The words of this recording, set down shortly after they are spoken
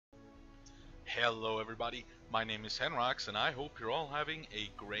Hello everybody, my name is Henrox and I hope you're all having a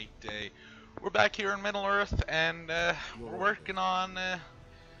great day. We're back here in Middle Earth and we're working on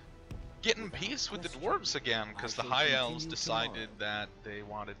getting peace with the dwarves again because the High Elves decided that they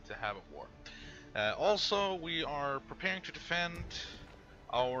wanted to have a war. Also, we are preparing to defend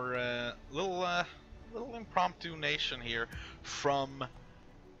our little impromptu nation here from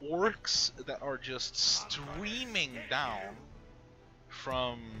orcs that are just streaming down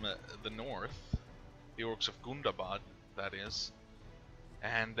from the north, the orcs of Gundabad, that is,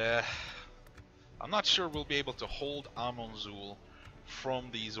 and I'm not sure we'll be able to hold Amonzul from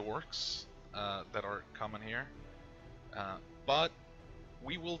these orcs that are coming here, but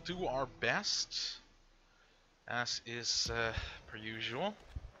we will do our best, as is per usual.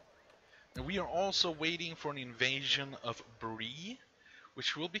 And we are also waiting for an invasion of Bree,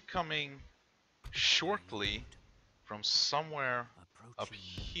 which will be coming shortly from somewhere up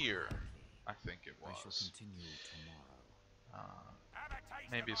here, I think it was.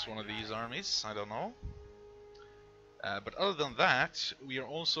 Maybe it's one of these armies, I don't know. But other than that, we are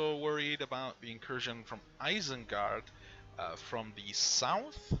also worried about the incursion from Isengard from the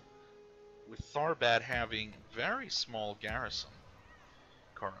south, with Tharbad having very small garrison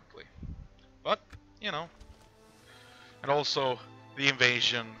currently. But, you know. And also the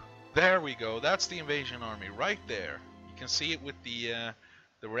invasion. There we go, that's the invasion army right there. You can see it with the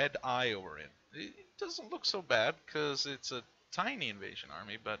red eye over it. It doesn't look so bad because it's a tiny invasion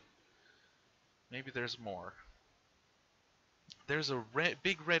army, but maybe there's more. There's a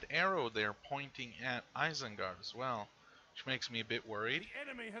big red arrow there pointing at Isengard as well, which makes me a bit worried. The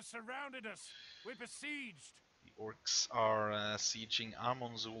enemy has surrounded us. We're besieged. The orcs are sieging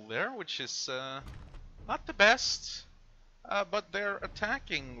Amonzul there, which is not the best, but they're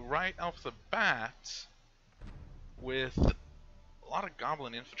attacking right off the bat with a lot of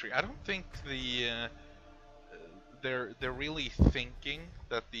goblin infantry. I don't think they're really thinking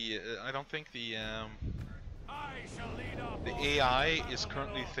that I don't think the AI is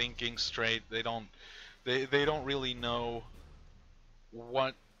currently thinking straight. They don't really know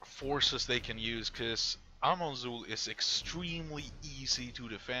what forces they can use, because Amonzul is extremely easy to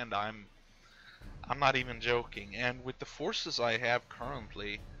defend. I'm not even joking, and with the forces I have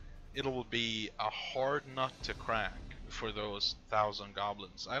currently, it'll be a hard nut to crack for those 1,000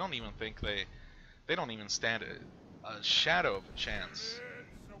 goblins. I don't even think they don't even stand a shadow of a chance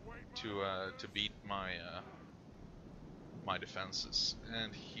to beat my my defenses.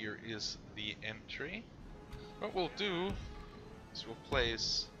 And here is the entry. What we'll do is we'll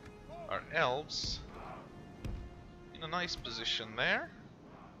place our elves in a nice position there.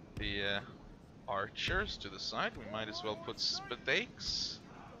 The archers to the side. We might as well put spadakes.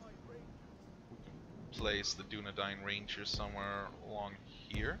 Place the Dunedain Rangers somewhere along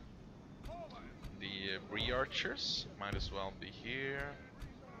here. The Bree archers might as well be here.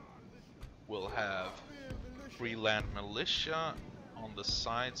 We'll have Freeland Militia on the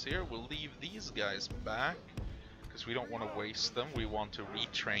sides here. We'll leave these guys back because we don't want to waste them. We want to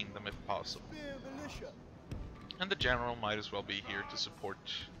retrain them if possible. And the general might as well be here to support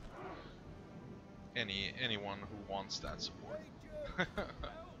anyone who wants that support.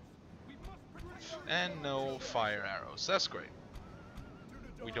 And no fire arrows. That's great.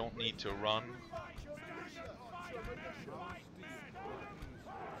 We don't need to run.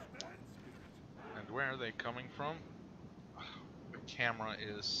 And where are they coming from? The camera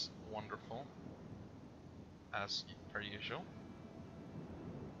is wonderful, as per usual.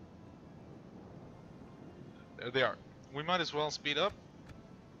 There they are. We might as well speed up.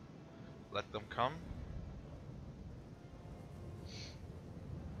 Let them come.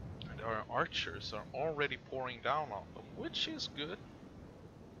 And our archers are already pouring down on them, which is good.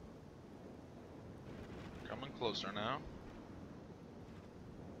 Coming closer now.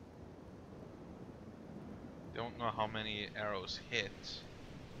 Don't know how many arrows hit,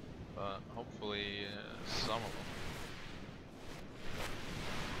 but hopefully some of them.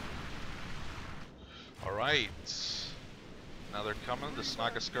 Alright, now they're coming. The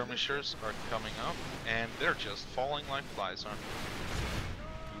Snaga skirmishers are coming up, and they're just falling like flies, aren't they?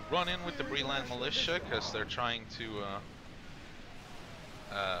 We run in with the Breeland Militia because they're trying to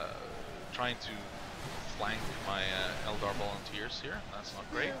flank my Eldar volunteers here. That's not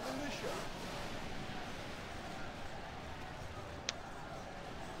great.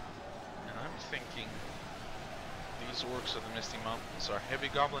 And I'm thinking these orcs of the Misty Mountains are heavy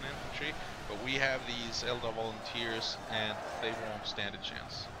goblin infantry, but we have these Eldar volunteers and they won't stand a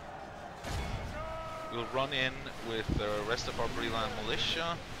chance. We'll run in with the rest of our Breeland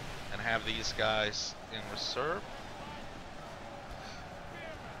Militia and have these guys in reserve.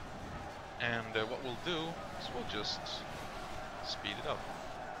 And what we'll do is we'll just speed it up.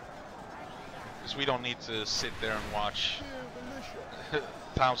 Because we don't need to sit there and watch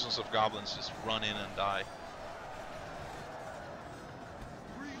thousands of goblins just run in and die.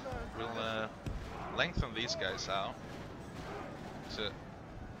 We'll lengthen these guys out. So,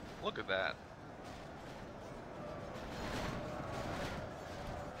 look at that.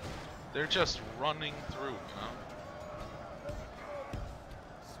 They're just running through, you know?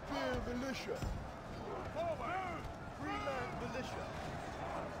 Spear militia. Greenland militia.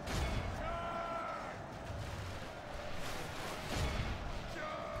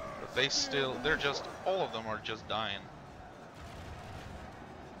 But they still, they're just, all of them are just dying.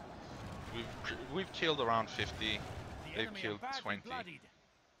 We've killed around 50. They've killed 20.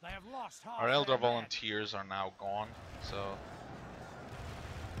 They have lost half Our Elder their men. volunteers are now gone, so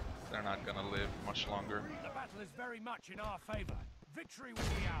they're not gonna live much longer. The battle is very much in our favor. Victory will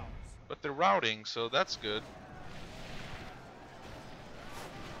be ours. But they're routing, so that's good.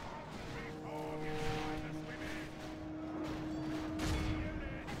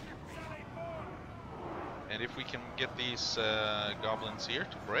 And if we can get these goblins here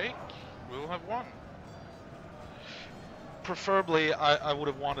to break, we'll have won. Preferably, I would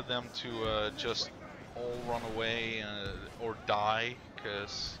have wanted them to just all run away or die,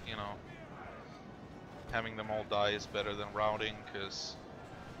 because, you know, having them all die is better than routing, because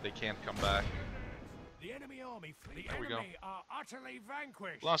they can't come back. The enemy army, There we go. are utterly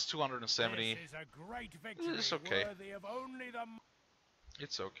vanquished. Lost 270. This is a great victory, It's okay. worthy of only the...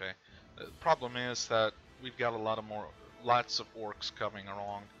 It's okay. The problem is that we've got lots of orcs coming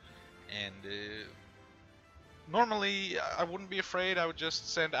along, and normally I wouldn't be afraid. I would just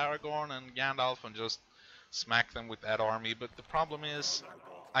send Aragorn and Gandalf and just smack them with that army. But the problem is,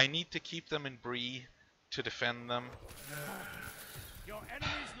 I need to keep them in Bree to defend them. Your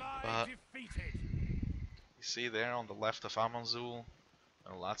enemies lie defeated. You see there on the left of Amanzul,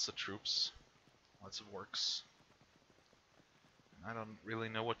 there are lots of troops, lots of orcs. I don't really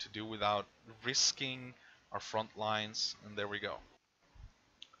know what to do without risking our front lines, and there we go.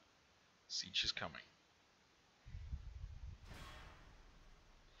 Siege is coming.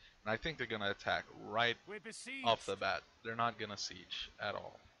 And I think they're gonna attack right We're besieged. off the bat. They're not gonna siege at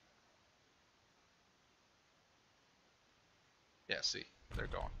all. Yeah, see, they're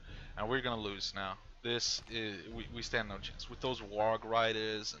gone. And we're gonna lose now. This is, we stand no chance. With those warg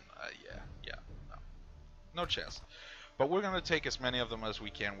riders, and no chance. But we're gonna take as many of them as we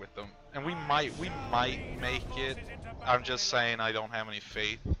can with them, and we might make it. I'm just saying I don't have any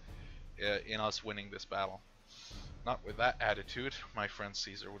faith in us winning this battle. Not with that attitude, my friend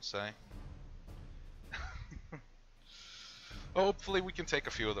Caesar would say. Hopefully we can take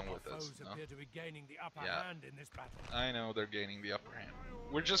a few of them with us. Foes appear to be gaining the upper Yeah. hand in this battle. I know they're gaining the upper hand.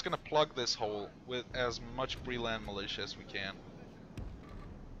 We're just gonna plug this hole with as much Breland militia as we can.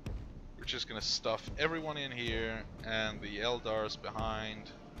 We're just gonna stuff everyone in here and the Eldars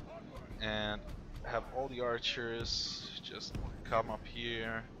behind, and have all the archers just come up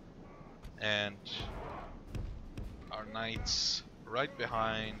here, and our knights right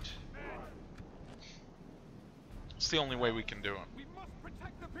behind. It's the only way we can do it. We must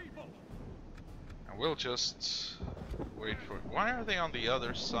protect the people. And we'll just wait for it. Why are they on the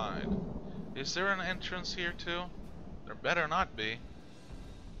other side? Is there an entrance here too? There better not be.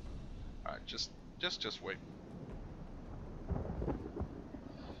 Alright, just wait.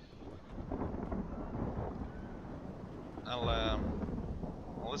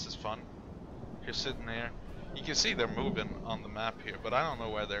 Well, this is fun. You're sitting there. You can see they're moving on the map here, but I don't know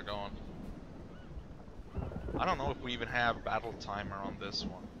where they're going. I don't know if we even have a battle timer on this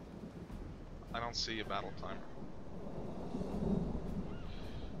one. I don't see a battle timer.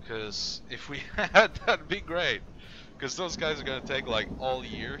 Because if we had, that'd be great. Because those guys are going to take like all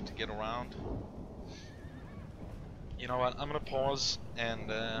year to get around. You know what, I'm going to pause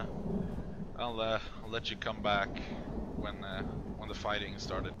and I'll let you come back when the fighting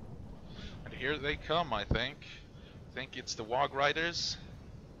started. And here they come, I think. I think it's the Wog Riders.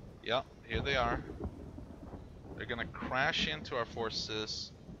 Yeah, here they are. They're going to crash into our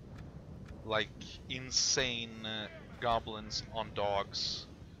forces like insane goblins on dogs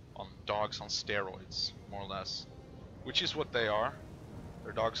on steroids, more or less. Which is what they are.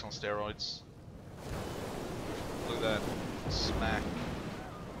 They're dogs on steroids. Look at that smack.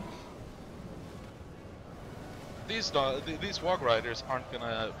 These Wog Riders aren't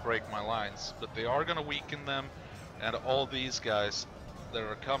gonna break my lines, but they are gonna weaken them, and all these guys that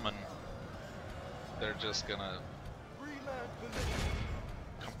are coming, they're just gonna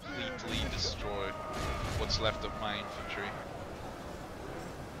completely destroy what's left of my infantry.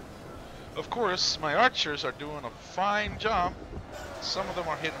 Of course, my archers are doing a fine job. Some of them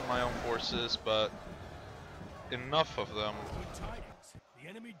are hitting my own forces, but enough of them. Good tidings. The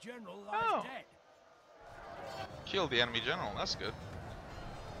enemy general lies Oh. dead. Kill the enemy general, that's good.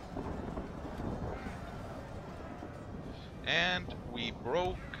 And we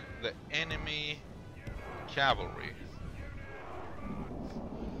broke the enemy cavalry.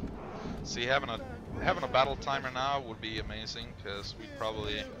 See, having a battle timer now would be amazing, because we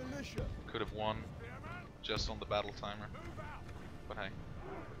probably Spear militia. could have won just on the battle timer. But hey,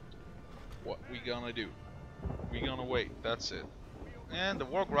 what we gonna do? We gonna wait, that's it. And the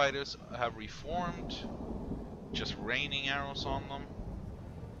Warg Riders have reformed, just raining arrows on them.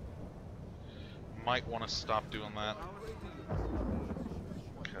 Might want to stop doing that,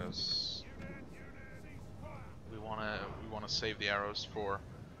 because we wanna save the arrows for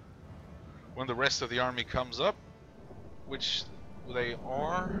when the rest of the army comes up, which they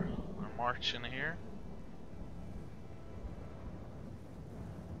are. They're marching here.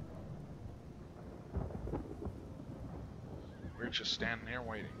 We're just standing here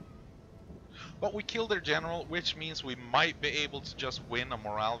waiting. But we killed their general, which means we might be able to just win a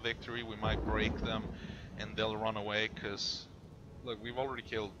morale victory. We might break them and they'll run away, because look, we've already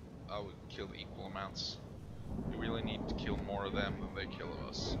killed, I would kill equal amounts. We really need to kill more of them than they kill of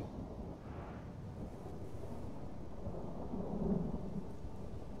us.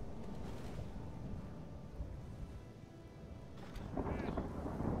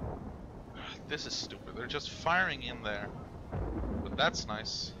 This is stupid. They're just firing in there. But that's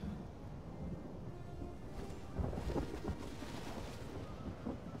nice.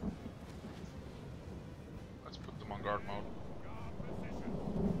 Let's put them on guard mode.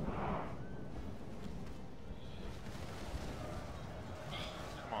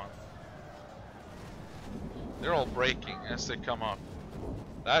 Come on. They're all breaking as they come up.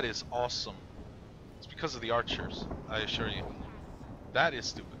 That is awesome. It's because of the archers, I assure you. That is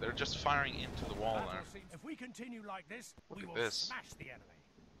stupid. They're just firing into the wall there. If we continue like this, Look we at will this. smash the enemy.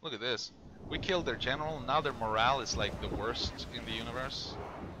 Look at this. We killed their general, and now their morale is like the worst in the universe.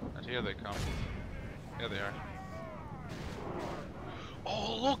 And here they come. Here they are.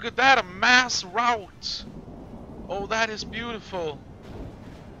 Oh, look at that! A mass rout! Oh, that is beautiful!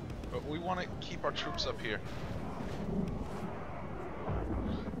 But we want to keep our troops up here.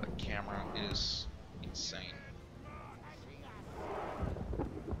 The camera is insane.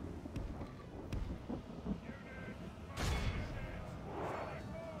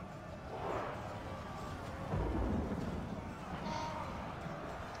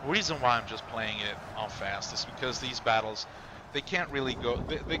 The reason why I'm just playing it on fast is because these battles, they can't really go,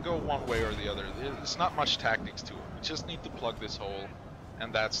 they go one way or the other. There's not much tactics to it. We just need to plug this hole,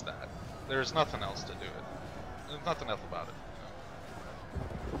 and that's that. There's nothing else to do it. There's nothing else about it.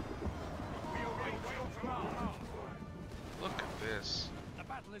 Look at this. The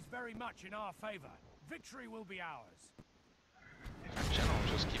battle is very much in our favor. Victory will be ours. If the general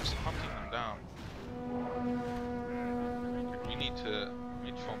just keeps hunting them down. We need to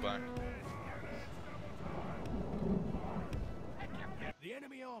fall back. The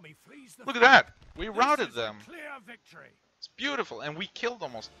enemy army flees the Look at that! We This routed is a them. Clear victory. It's beautiful, and we killed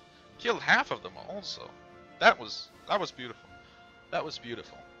half of them also. That was beautiful. That was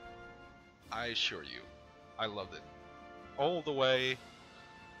beautiful. I assure you, I loved it. All the way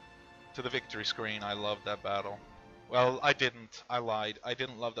to the victory screen, I loved that battle. Well, I didn't. I lied. I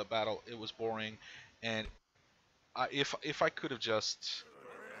didn't love that battle. It was boring, and if I could have just,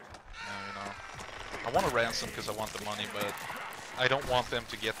 you know, I want to ransom because I want the money, but I don't want them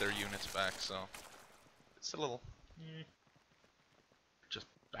to get their units back. So it's a little just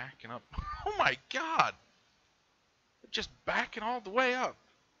backing up. Oh my God! Just backing all the way up.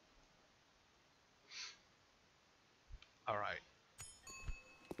 All right.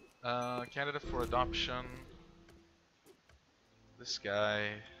 Candidate for adoption. This guy,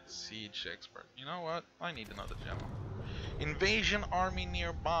 siege expert. You know what? I need another general. Invasion army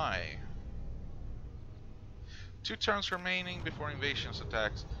nearby. 2 turns remaining before invasion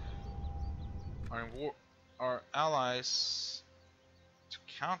attacks. Our allies to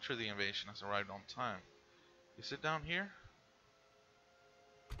counter the invasion has arrived on time. Is it down here?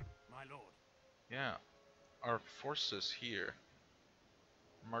 My lord. Yeah. Our forces here.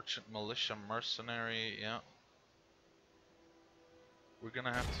 Merchant militia mercenary, yeah. We're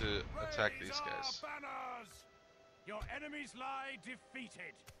gonna have to attack these guys. Our banners! Your enemies lie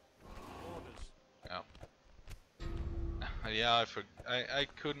defeated. Orders. Yeah. Yeah, I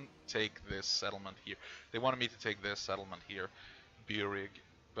couldn't take this settlement here. They wanted me to take this settlement here, Burig,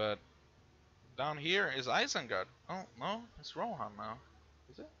 but down here is Isengard. Oh no, it's Rohan now.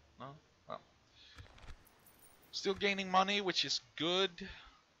 Is it? No. Still gaining money, which is good.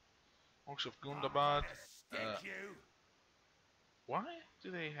 Orcs of Gundabad. Why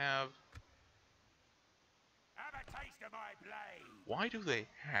do they have... Have a taste of my blade. Why do they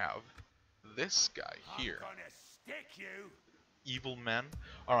have this guy here? I'm gonna stick you. Evil men.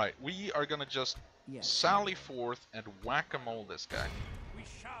 Alright, we are gonna just sally forth and whack-a-mole this guy. We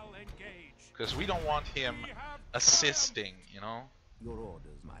shall engage. Because we don't want him We have assisting, you know? Your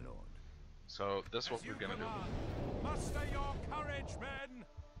orders, my lord. So that's what As we're you gonna do. command. Muster your courage, men.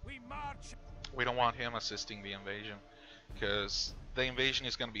 We march. We don't want him assisting the invasion. Because the invasion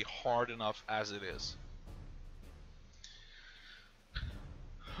is gonna be hard enough as it is.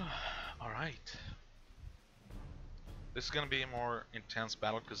 Alright. This is gonna be a more intense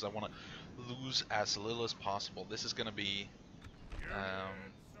battle because I want to lose as little as possible. This is gonna be...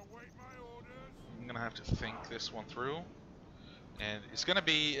 Await my orders. I'm gonna have to think this one through. And it's gonna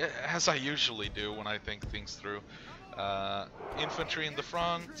be as I usually do when I think things through. Infantry in the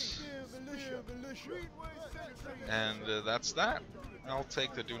front. Spear militia. And that's that. I'll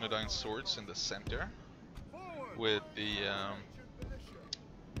take the Dunedain swords in the center. With the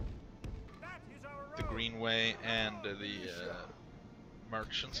Greenway and the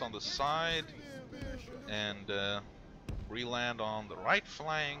merchants on the side, and Breland on the right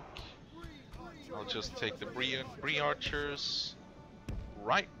flank. I'll just take the Bree archers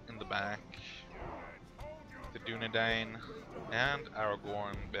right in the back, the Dunedain and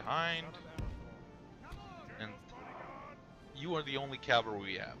Aragorn behind, and you are the only cavalry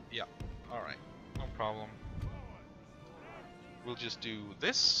we have. Yeah, alright, no problem. We'll just do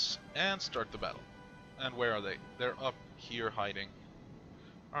this and start the battle. And where are they? They're up here hiding.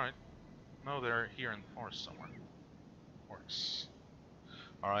 Alright. No, they're here in the forest somewhere. Orcs.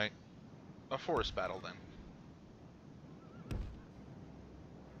 Alright. A forest battle then.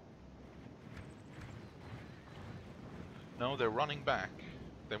 No, they're running back.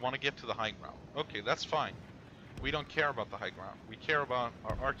 They want to get to the high ground. Okay, that's fine. We don't care about the high ground. We care about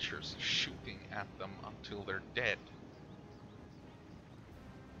our archers shooting at them until they're dead.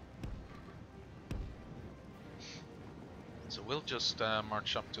 So we'll just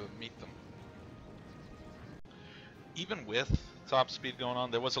march up to meet them. Even with top speed going on,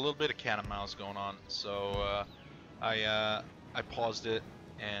 there was a little bit of cat and mouse going on, so I paused it,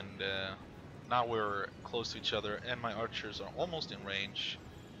 and now we're close to each other, and my archers are almost in range,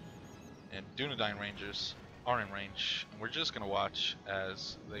 and Dunedain rangers are in range, and we're just gonna watch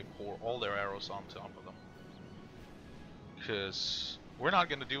as they pour all their arrows on top of them. Because we're not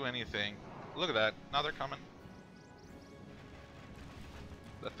gonna do anything. Look at that, now they're coming.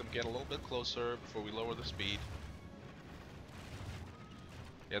 Let them get a little bit closer before we lower the speed.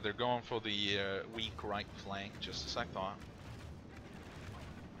 Yeah, they're going for the weak right flank, just as I thought.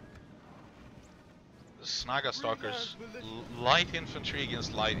 The Snaga Stalkers, light infantry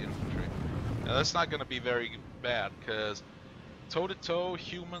against light infantry. Now that's not going to be very bad, because toe-to-toe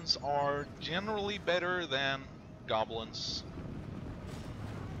humans are generally better than goblins.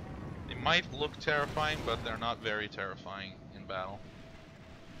 They might look terrifying, but they're not very terrifying in battle.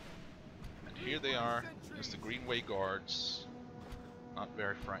 Here they are, as the Greenway Guards, not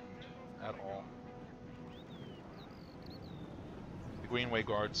very frightened at all. The Greenway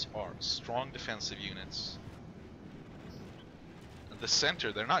Guards are strong defensive units. In the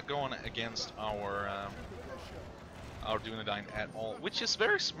center, they're not going against our Dunedain at all, which is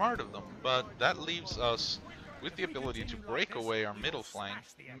very smart of them, but that leaves us with the ability to break away our middle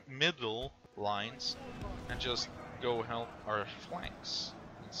lines, and just go help our flanks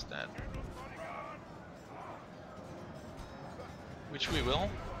instead. Which we will.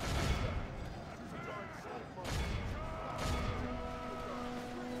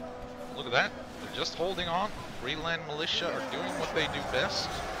 Look at that. They're just holding on. Breland militia are doing what they do best.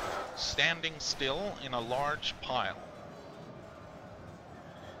 Standing still in a large pile.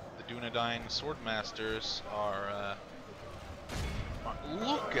 The Dunedain swordmasters are...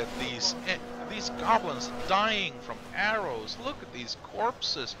 look at these goblins dying from arrows. Look at these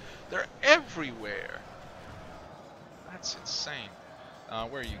corpses. They're everywhere. That's insane.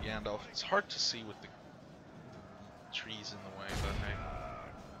 Where are you, Gandalf? It's hard to see with the trees in the way, but hey.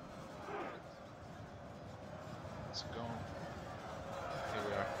 Let's go. Here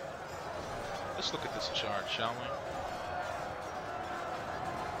we are. Let's look at this charge, shall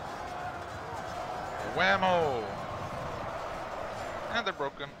we? Whammo! And they're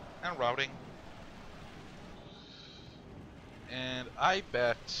broken and routing. And I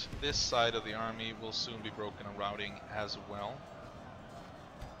bet this side of the army will soon be broken and routing as well.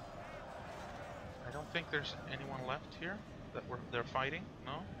 I don't think there's anyone left here that they're fighting,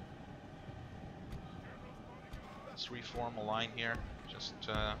 no? Let's reform a line here, just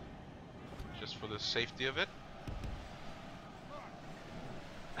for the safety of it.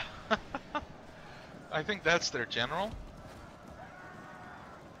 I think that's their general.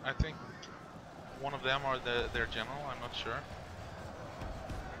 I think one of them are their general, I'm not sure.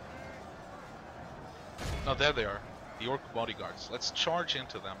 No, there they are. The orc bodyguards. Let's charge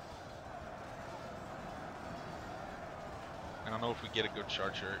into them. I don't know if we get a good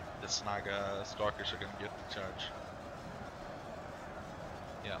charger. The Snaga stalkers are gonna get the charge.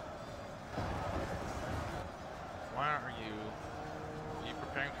 Yeah. Why are you... Are you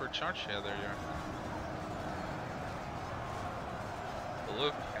preparing for a charge? Yeah, there you are. But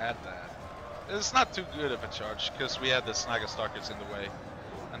look at that. It's not too good of a charge, because we had the Snaga stalkers in the way.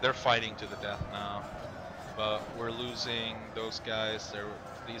 And they're fighting to the death now. But we're losing those guys.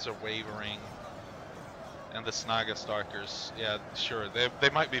 These are wavering. And the Snaga stalkers, yeah, sure, they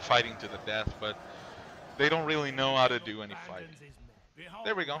might be fighting to the death, but they don't really know how to do any fighting.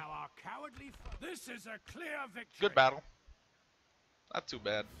 There we go. This is a clear victory. Good battle. Not too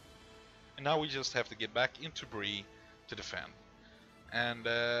bad. And now we just have to get back into Bree to defend. And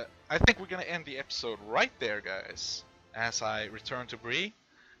I think we're gonna end the episode right there, guys, as I return to Bree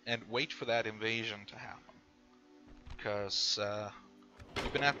and wait for that invasion to happen. Because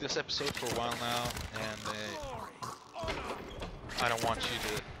we've been at this episode for a while now, and I don't want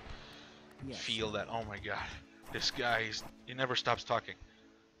you to feel that, oh my god, this guy, he never stops talking.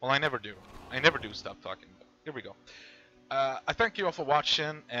 Well, I never do. I never do stop talking. But here we go. I thank you all for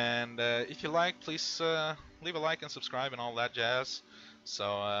watching, and if you like, please leave a like and subscribe and all that jazz.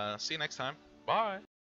 So, see you next time. Bye!